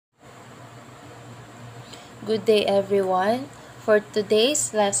Good day everyone. For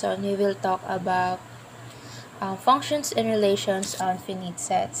today's lesson, we will talk about functions and relations on finite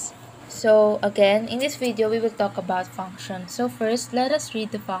sets. So again, in this video, we will talk about functions. So first, let us read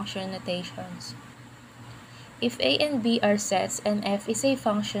the function notations. If a and b are sets and f is a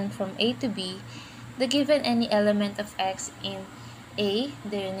function from a to b, the given any element of x in a,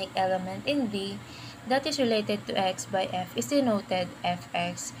 the unique element in b, that is related to x by f is denoted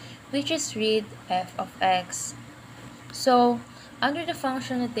fx, which is read f of x. So, under the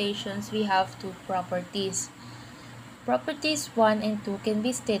function notations, we have two properties. Properties 1 and 2 can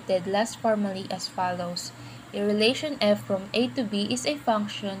be stated less formally as follows. A relation f from a to b is a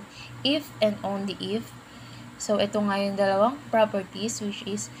function if and only if. So, ito nga yung dalawang properties, which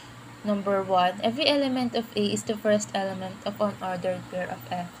is number 1, every element of a is the first element of an ordered pair of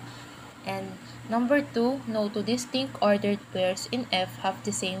f. And number 2, no two distinct ordered pairs in f have the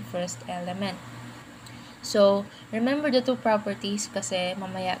same first element. So, remember the two properties kasi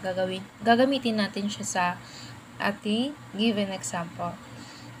mamaya gagamitin natin siya sa ating given example.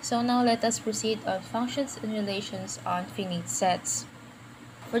 So, now let us proceed on functions and relations on finite sets.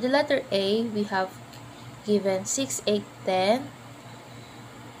 For the letter A, we have given 6, 8, 10.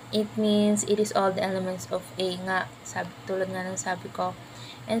 It means it is all the elements of A nga, tulad nga ng sabi ko.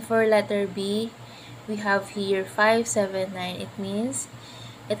 And for letter B, we have here 5, 7, 9. It means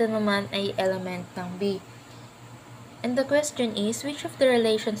ito naman ay element ng B. And the question is, which of the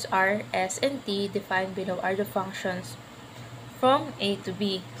relations R, S, and T defined below are the functions from A to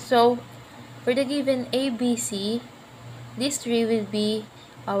B? So, for the given A, B, C, these three will be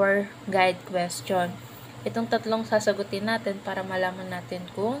our guide question. Itong tatlong sasagutin natin para malaman natin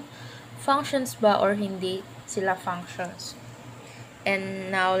kung functions ba or hindi sila functions. And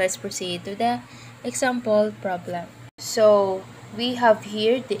now, let's proceed to the example problem. So, we have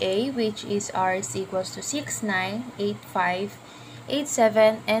here the A, which is R is equals to 6, 9, 8, 5, 8,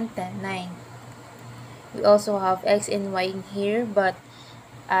 7, and 10, 9. We also have X and Y in here, but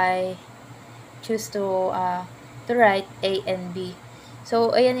I choose to write A and B. So,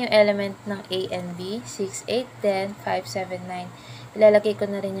 ayan yung element ng A and B, 6, 8, 10, 5, 7, 9. Ilalagay ko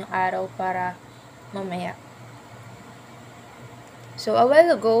na rin yung arrow para mamaya. So, a while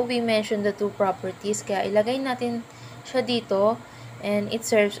ago, we mentioned the two properties, kaya ilagay natin siya dito, and it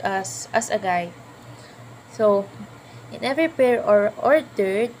serves us as a guide. So, in every pair or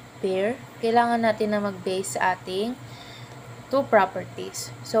ordered pair, kailangan natin na mag-base sa ating two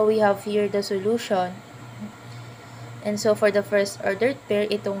properties. So, we have here the solution. And so, for the first ordered pair,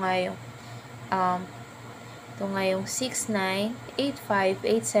 ito nga yung 6, 9, 8, 5,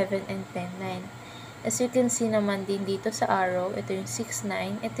 8, 7, and 10, 9. As you can see naman din dito sa arrow, ito yung 6,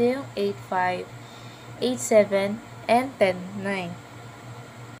 9, ito yung 8, 5, 8, 7, and 10, 9.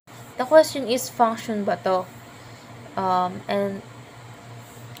 The question is, function ba to?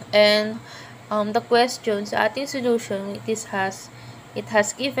 The question sa ating solution, it has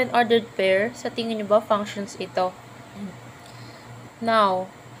given ordered pair. Sa tingin nyo ba, functions ito? Now,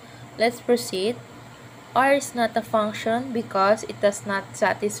 let's proceed. R is not a function because it does not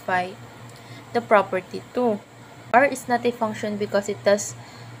satisfy the property 2. R is not a function because it does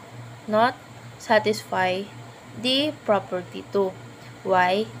not satisfy the property 2.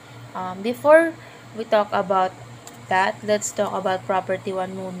 Why? Before we talk about that, let's talk about property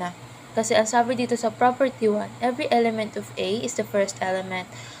 1 muna. Kasi ang sabi dito sa property 1, every element of A is the first element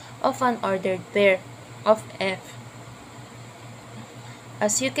of an ordered pair of F.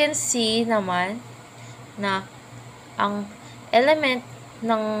 As you can see naman na ang element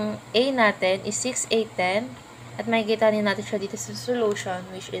ng A natin is 6, 8, 10. At makikita rin natin siya dito sa solution,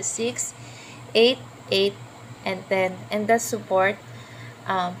 which is 6, 8, 8, and 10. And that support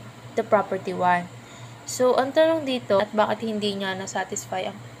the property 1. So, ang tanong dito, at bakit hindi niya na-satisfy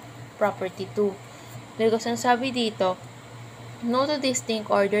ang property 2? Because ang sabi dito, no two distinct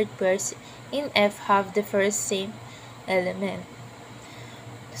ordered pairs in F have the first same element.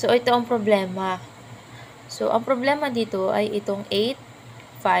 So, ito ang problema. So, ang problema dito ay itong 8,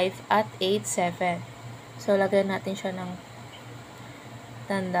 5, at 8, 7. So, lagyan natin siya ng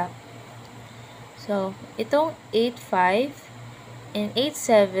tanda. So, itong 8, 5, and 8,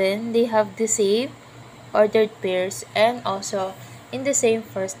 7, they have the same ordered pairs and also in the same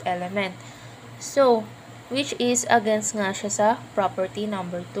first element. So, which is against nga siya sa property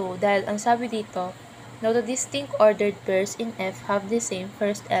number 2. Dahil ang sabi dito, no the distinct ordered pairs in F have the same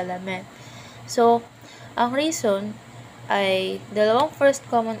first element. So, ang reason ay dalawang first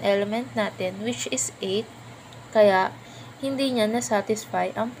common element natin, which is 8, kaya hindi niya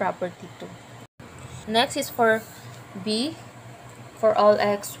na-satisfy ang property 2. Next is for B. for all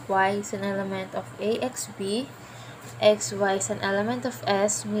x, y is an element of A, x, B, x, y is an element of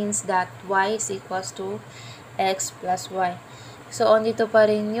S, means that y is equals to x plus y. So, andito pa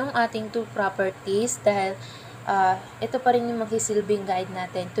rin yung ating two properties dahil ito pa rin yung magsisilbing guide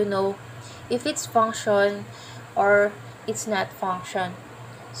natin to know if it's function or it's not function.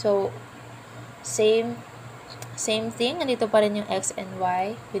 So, same thing. Andito pa rin yung x and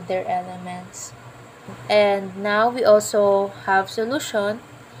y with their elements. And now, we also have solution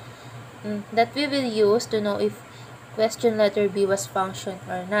that we will use to know if question letter B was function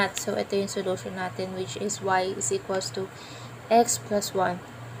or not. So, ito yung solution natin, which is y is equals to x plus 1.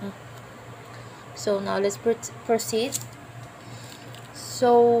 So, now let's proceed.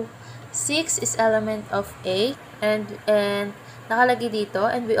 So, 6 is element of A, and nakalagay dito,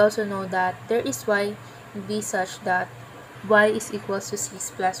 and we also know that there is y in B such that y is equals to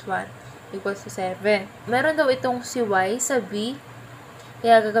 6 plus 1 equals to 7. Meron daw itong si y sa B,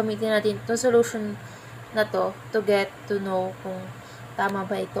 kaya gagamitin natin itong solution na to get to know kung tama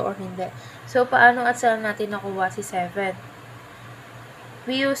ba ito or hindi. So, paano at saan natin nakuha si 7?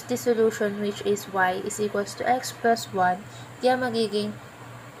 We use the solution which is y is equals to x plus 1, kaya magiging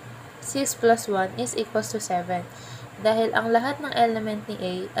 6 plus 1 is equals to 7. Dahil ang lahat ng element ni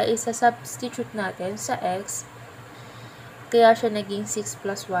A ay isa-substitute natin sa x, kaya siya naging 6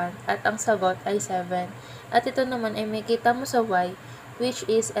 plus 1 at ang sagot ay 7. At ito naman ay may kita mo sa y, which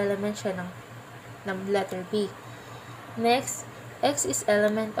is element siya ng letter B. Next, x is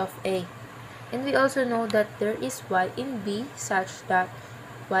element of A. And we also know that there is y in B such that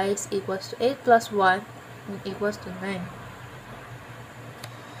y is equals to 8 plus 1 and equals to 9.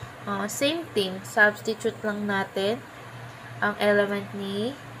 Same thing, substitute lang natin ang element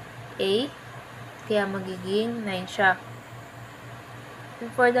ni A, kaya magiging 9 siya.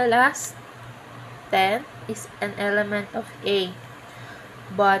 And for the last, 10 is an element of A.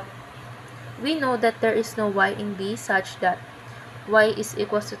 But we know that there is no y in B such that y is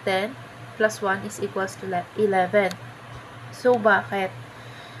equals to 10 plus 1 is equals to 11. So, bakit?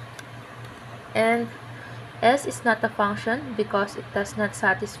 And S is not a function because it does not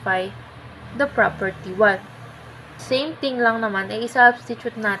satisfy the property 1. Same thing lang naman, ay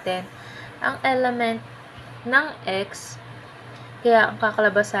i-substitute natin ang element ng x, kaya ang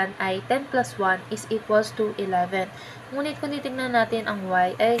kakalabasan ay 10 plus 1 is equals to 11. Ngunit kung titignan natin ang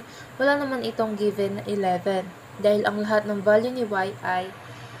y, ay wala naman itong given na 11. Dahil ang lahat ng value ni y ay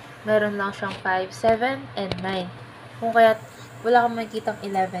meron lang siyang 5, 7, and 9. Kung kaya wala kang makikitang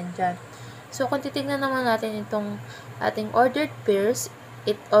 11 dyan. So, kung titignan naman natin itong ating ordered pairs,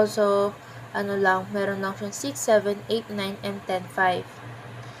 it also, meron lang siyang 6, 7, 8, 9, and 10, 5.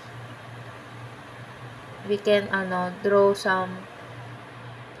 We can, draw some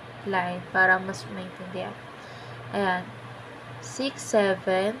line para mas maintindihan. Ayan. 6,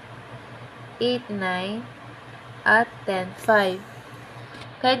 7, 8, 9, at 10, 5.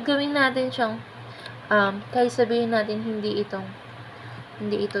 Kahit gawin natin siyang, kahit sabihin natin hindi ito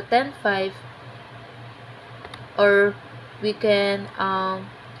 10, 5, or we can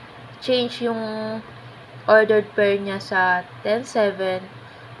change yung ordered pair niya sa 10, 7,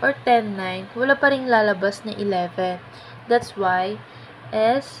 or 10, 9, wala pa ring lalabas na 11. That's why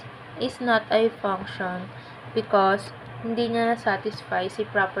S is not a function because hindi niya na-satisfy si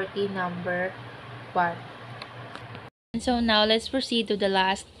property number 1. And so now let's proceed to the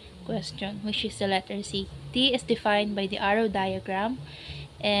last question, which is the letter C. T is defined by the arrow diagram,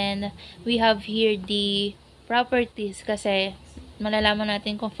 and we have here the properties kasi malalaman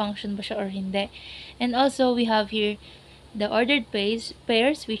natin kung function ba siya or hindi. And also we have here the ordered pairs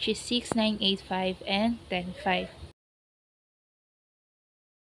which is 6, 9, 8, 5, and 10, 5.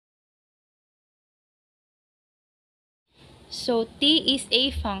 So, T is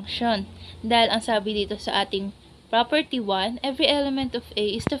a function. Dahil ang sabi dito sa ating property 1, every element of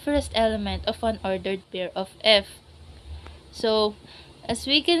A is the first element of an ordered pair of F. So, as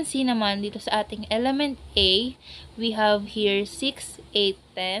we can see naman dito sa ating element A, we have here 6, 8,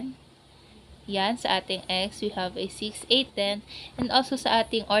 10. Yan, sa ating X, we have a 6, 8, 10. And also sa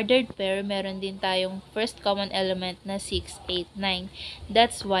ating ordered pair, meron din tayong first common element na 6, 8, 9.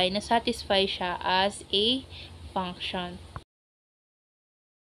 That's why nasatisfy siya as a function.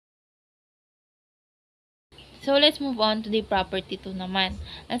 So, let's move on to the property 2 naman.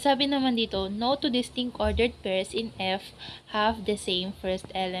 Ang sabi naman dito, no two distinct ordered pairs in F have the same first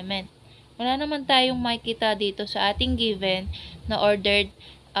element. Wala naman tayong makikita dito sa ating given na ordered,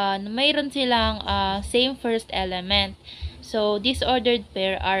 mayroon silang same first element. So, this ordered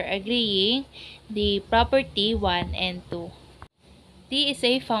pair are agreeing the property 1 and 2. T is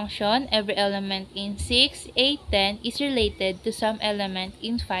a function. Every element in 6, 8, 10 is related to some element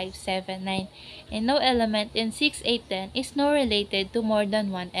in 5, 7, 9. And no element in 6, 8, 10 is not related to more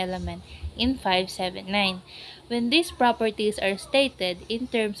than one element in 5, 7, 9. When these properties are stated in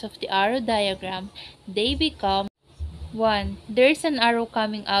terms of the arrow diagram, they become 1. There is an arrow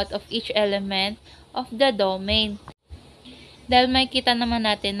coming out of each element of the domain. Dahil makita naman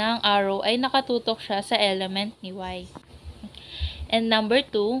natin na ang arrow ay nakatutok siya sa element ni Y. And number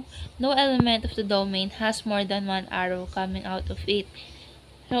 2, no element of the domain has more than one arrow coming out of it.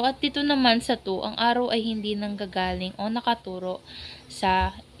 So, at dito naman sa 2, ang arrow ay hindi nanggagaling o nakaturo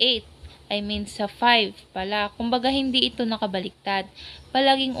sa 8. I mean sa 5 pala. Kumbaga, hindi ito nakabaliktad.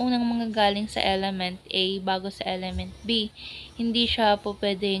 Palaging unang manggagaling sa element A bago sa element B. Hindi siya po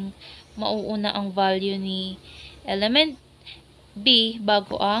pwedeng mauuna ang value ni element B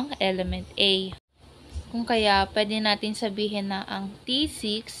bago ang element A. Kung kaya, pwede natin sabihin na ang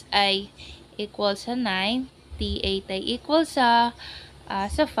T6 ay equal sa 9, T8 ay equal sa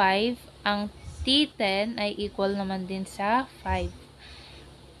 5, ang T10 ay equal naman din sa 5.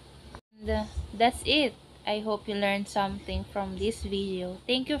 And that's it. I hope you learned something from this video.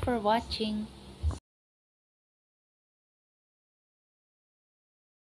 Thank you for watching.